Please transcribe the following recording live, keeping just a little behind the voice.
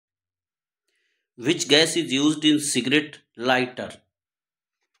Which gas is used in cigarette lighter?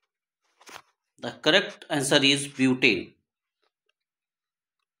 The correct answer is butane.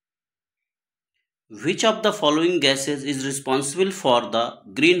 Which of the following gases is responsible for the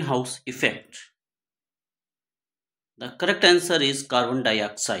greenhouse effect? The correct answer is carbon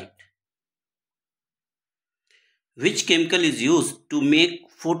dioxide. Which chemical is used to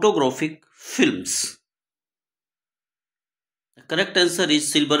make photographic films? The correct answer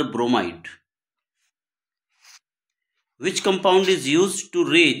is silver bromide. Which compound is used to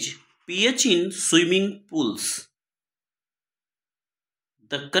raise pH in swimming pools?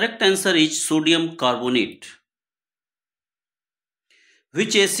 The correct answer is sodium carbonate.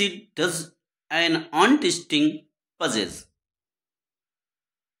 Which acid does an untesting possess?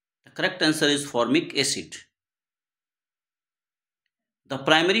 The correct answer is formic acid. The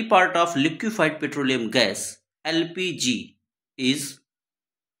primary part of liquefied petroleum gas LPG is.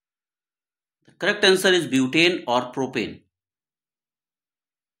 The correct answer is butane or propane.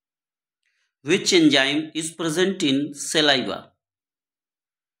 Which enzyme is present in saliva?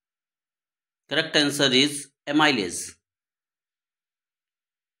 Correct answer is amylase.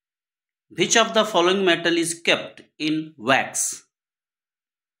 Which of the following metal is kept in wax?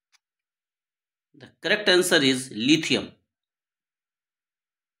 The correct answer is lithium.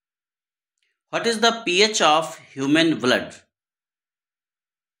 What is the pH of human blood?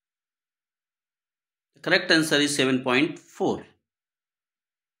 The correct answer is 7.4.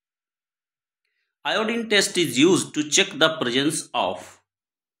 Iodine test is used to check the presence of.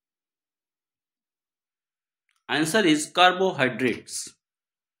 Answer is carbohydrates.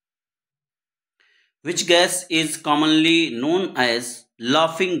 Which gas is commonly known as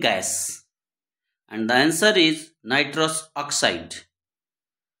laughing gas? And the answer is nitrous oxide.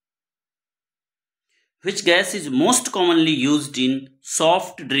 Which gas is most commonly used in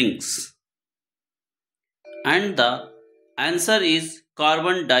soft drinks? And the answer is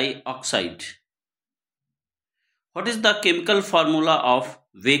carbon dioxide. What is the chemical formula of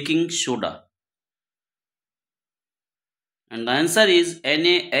baking soda? And the answer is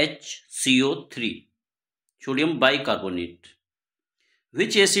NaHCO3, sodium bicarbonate.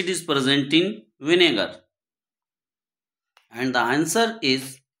 Which acid is present in vinegar? And the answer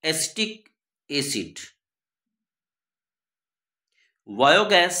is acetic acid.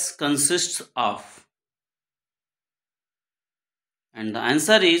 Biogas consists of. And the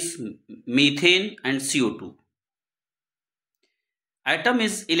answer is methane and CO2. Atom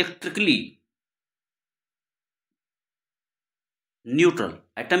is electrically neutral.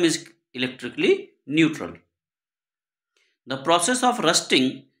 Atom is electrically neutral. The process of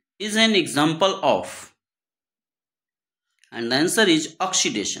rusting is an example of. And the answer is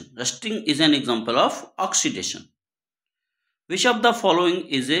oxidation. Rusting is an example of oxidation. Which of the following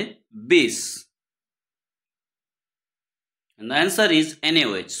is a base? And the answer is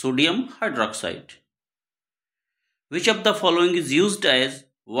NaOH, sodium hydroxide. Which of the following is used as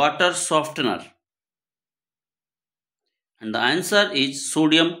water softener? And the answer is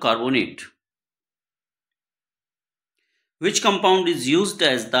sodium carbonate. Which compound is used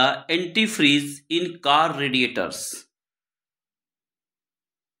as the antifreeze in car radiators?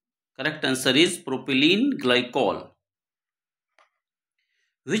 Correct answer is propylene glycol.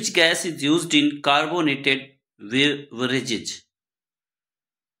 Which gas is used in carbonated beverages?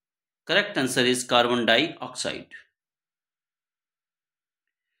 Correct answer is carbon dioxide.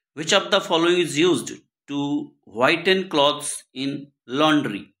 Which of the following is used to whiten clothes in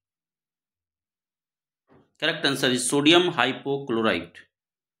laundry? Correct answer is sodium hypochlorite.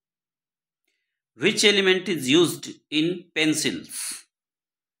 Which element is used in pencils?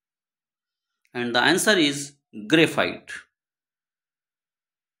 And the answer is graphite.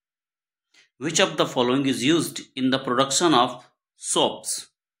 Which of the following is used in the production of soaps?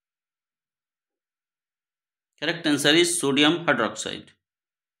 Correct answer is sodium hydroxide.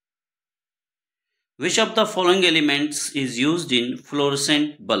 Which of the following elements is used in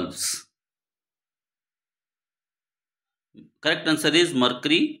fluorescent bulbs? Correct answer is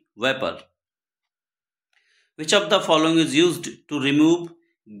mercury vapor. Which of the following is used to remove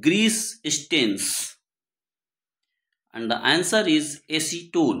grease stains? And the answer is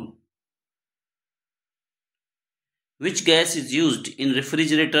acetone. Which gas is used in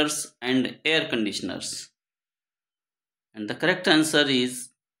refrigerators and air conditioners? And the correct answer is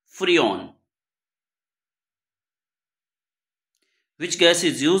freon. Which gas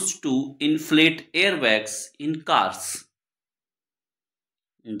is used to inflate airbags in cars?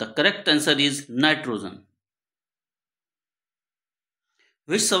 And the correct answer is nitrogen.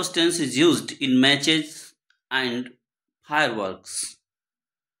 Which substance is used in matches and fireworks?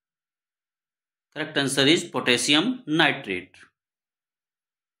 Correct answer is potassium nitrate.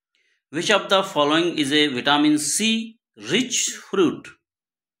 Which of the following is a vitamin C rich fruit?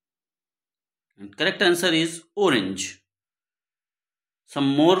 And correct answer is orange. Some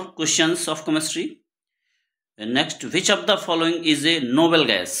more questions of chemistry. And next, which of the following is a noble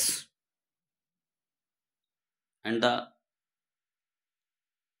gas? And the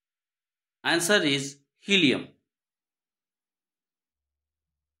answer is helium.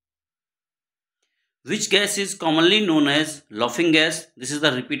 Which gas is commonly known as laughing gas? This is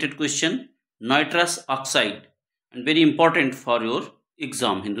the repeated question. Nitrous oxide, and very important for your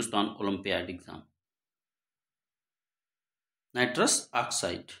exam, Hindustan Olympiad exam. Nitrous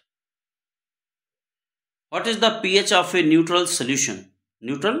oxide. What is the pH of a neutral solution?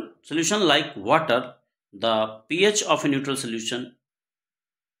 Neutral solution like water, the pH of a neutral solution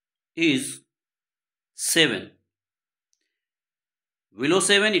is 7. Below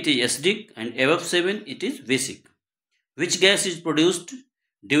 7 it is acidic and above 7 it is basic. Which gas is produced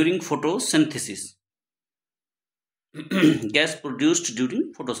during photosynthesis? Gas produced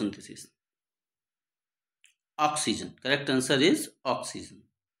during photosynthesis. Oxygen. Correct answer is oxygen.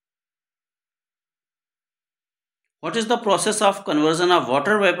 What is the process of conversion of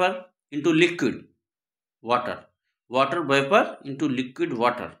water vapor into liquid water? Water vapor into liquid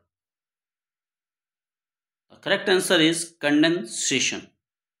water. The correct answer is condensation.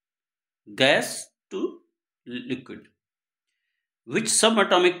 Gas to liquid. Which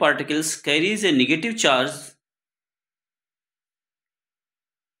subatomic particles carries a negative charge?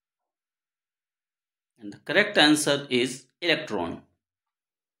 And the correct answer is electron.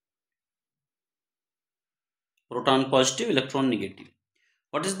 Proton positive, electron negative.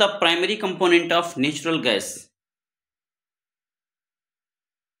 What is the primary component of natural gas?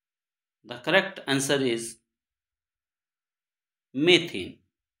 The correct answer is methane.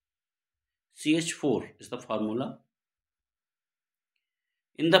 CH4 is the formula.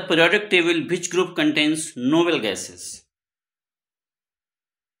 In the periodic table, which group contains noble gases?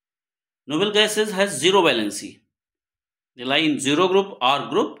 Noble gases has zero valency. They lie in 0 group or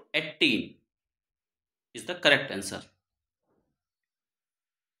group 18 is the correct answer.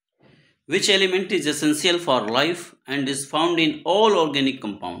 Which element is essential for life and is found in all organic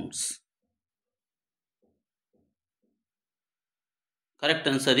compounds? Correct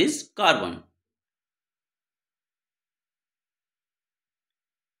answer is carbon.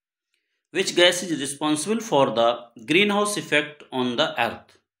 Which gas is responsible for the greenhouse effect on the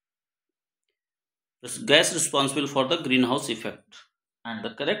earth? This gas responsible for the greenhouse effect. And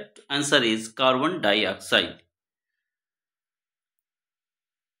the correct answer is carbon dioxide.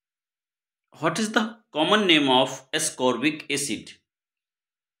 What is the common name of ascorbic acid?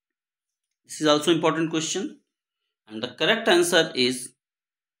 This is also important question. And the correct answer is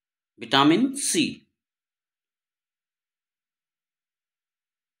vitamin C.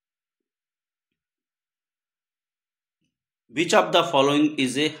 Which of the following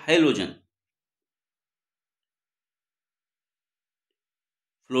is a halogen?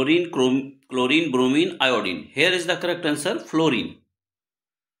 Fluorine, chlorine, bromine, iodine. Here is the correct answer, fluorine.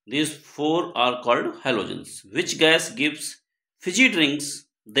 These 4 are called halogens. Which gas gives fizzy drinks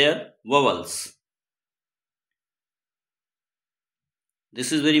their vowels?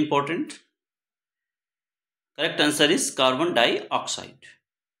 This is very important. Correct answer is carbon dioxide.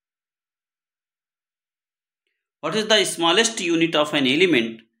 What is the smallest unit of an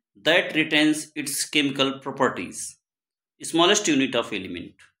element that retains its chemical properties? Smallest unit of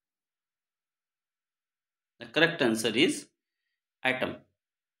element. The correct answer is atom.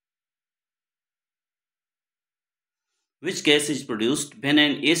 Which gas is produced when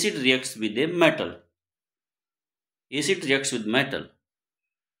an acid reacts with a metal? Acid reacts with metal.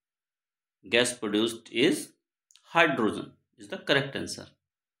 Gas produced is hydrogen. Is the correct answer.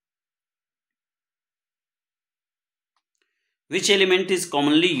 Which element is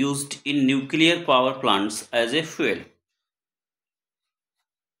commonly used in nuclear power plants as a fuel?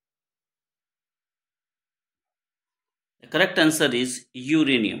 The correct answer is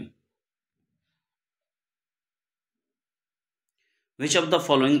uranium. Which of the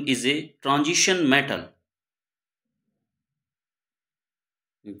following is a transition metal?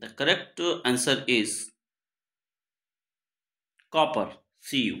 The correct answer is copper,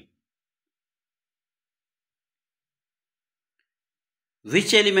 Cu.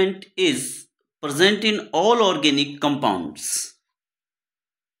 Which element is present in all organic compounds?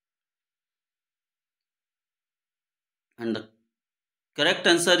 And the correct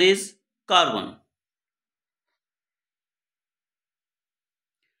answer is carbon.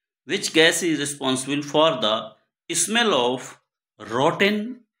 Which gas is responsible for the smell of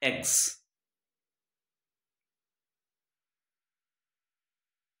rotten eggs?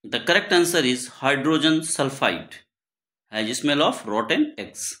 The correct answer is hydrogen sulfide. Has smell of rotten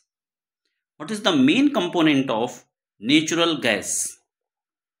eggs. What is the main component of natural gas?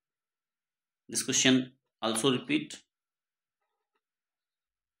 This question also repeat.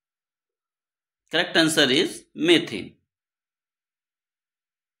 Correct answer is methane.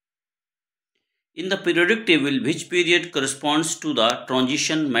 In the periodic table, which period corresponds to the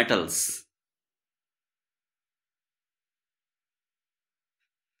transition metals?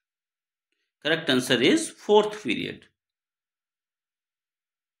 Correct answer is fourth period.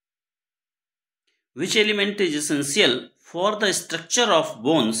 Which element is essential for the structure of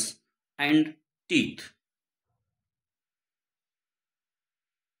bones and teeth?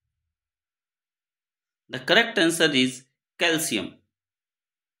 The correct answer is calcium.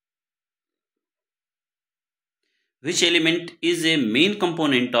 Which element is a main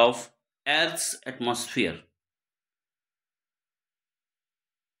component of Earth's atmosphere?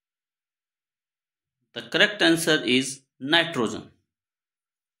 The correct answer is nitrogen.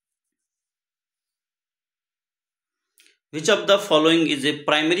 Which of the following is a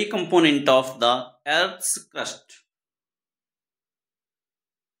primary component of the Earth's crust?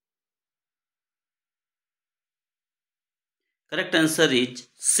 Correct answer is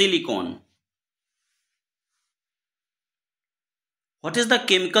silicon. What is the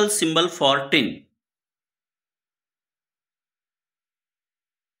chemical symbol for tin?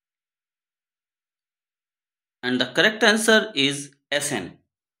 And the correct answer is Sn.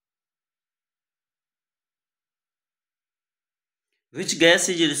 Which gas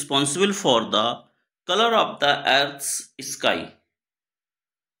is responsible for the color of the Earth's sky?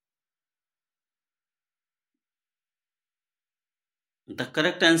 The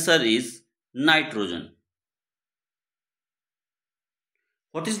correct answer is nitrogen.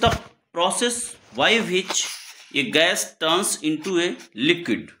 What is the process by which a gas turns into a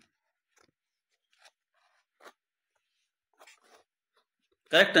liquid?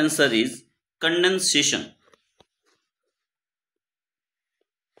 Correct answer is condensation.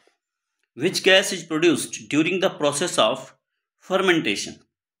 Which gas is produced during the process of fermentation?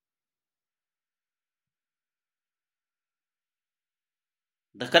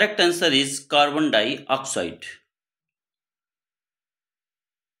 The correct answer is carbon dioxide.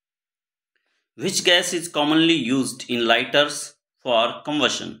 Which gas is commonly used in lighters for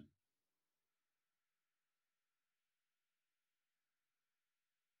combustion?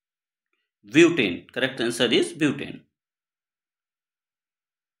 Butane. Correct answer is butane.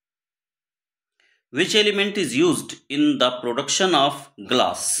 Which element is used in the production of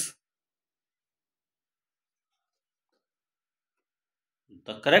glass?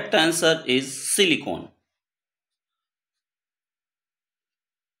 The correct answer is silicon.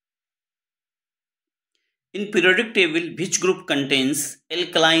 In periodic table, which group contains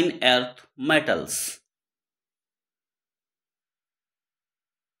alkaline earth metals?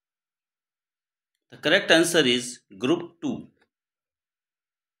 The correct answer is group 2.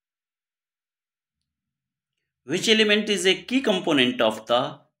 Which element is a key component of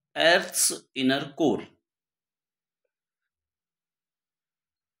the Earth's inner core?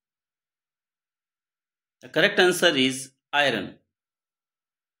 The correct answer is iron.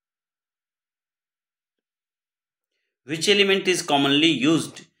 Which element is commonly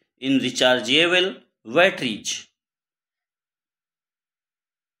used in rechargeable batteries?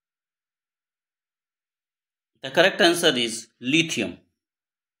 The correct answer is lithium.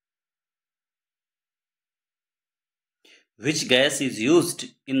 Which gas is used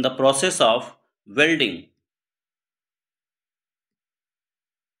in the process of welding?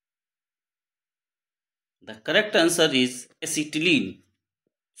 The correct answer is acetylene.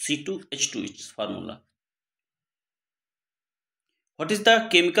 C2H2 its formula. What is the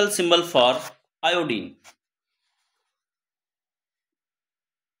chemical symbol for iodine?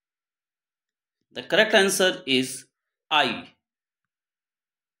 The correct answer is I.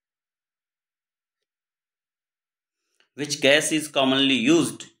 Which gas is commonly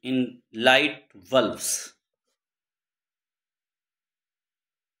used in light bulbs?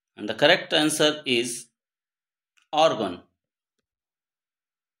 And the correct answer is argon.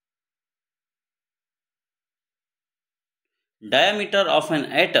 Diameter of an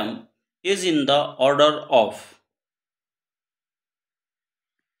atom is in the order of.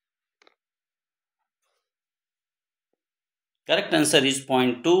 Correct answer is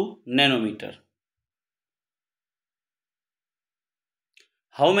 0.2 nanometer.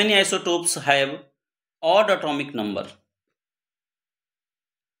 How many isotopes have odd atomic number?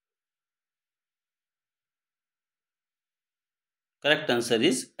 Correct answer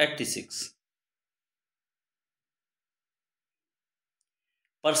is 86.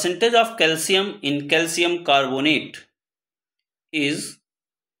 percentage of calcium in calcium carbonate is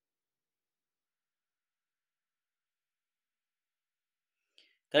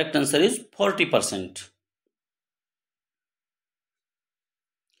correct answer is 40%.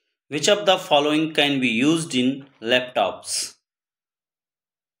 Which of the following can be used in laptops?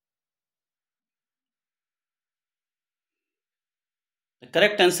 The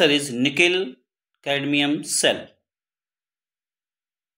correct answer is nickel cadmium cell.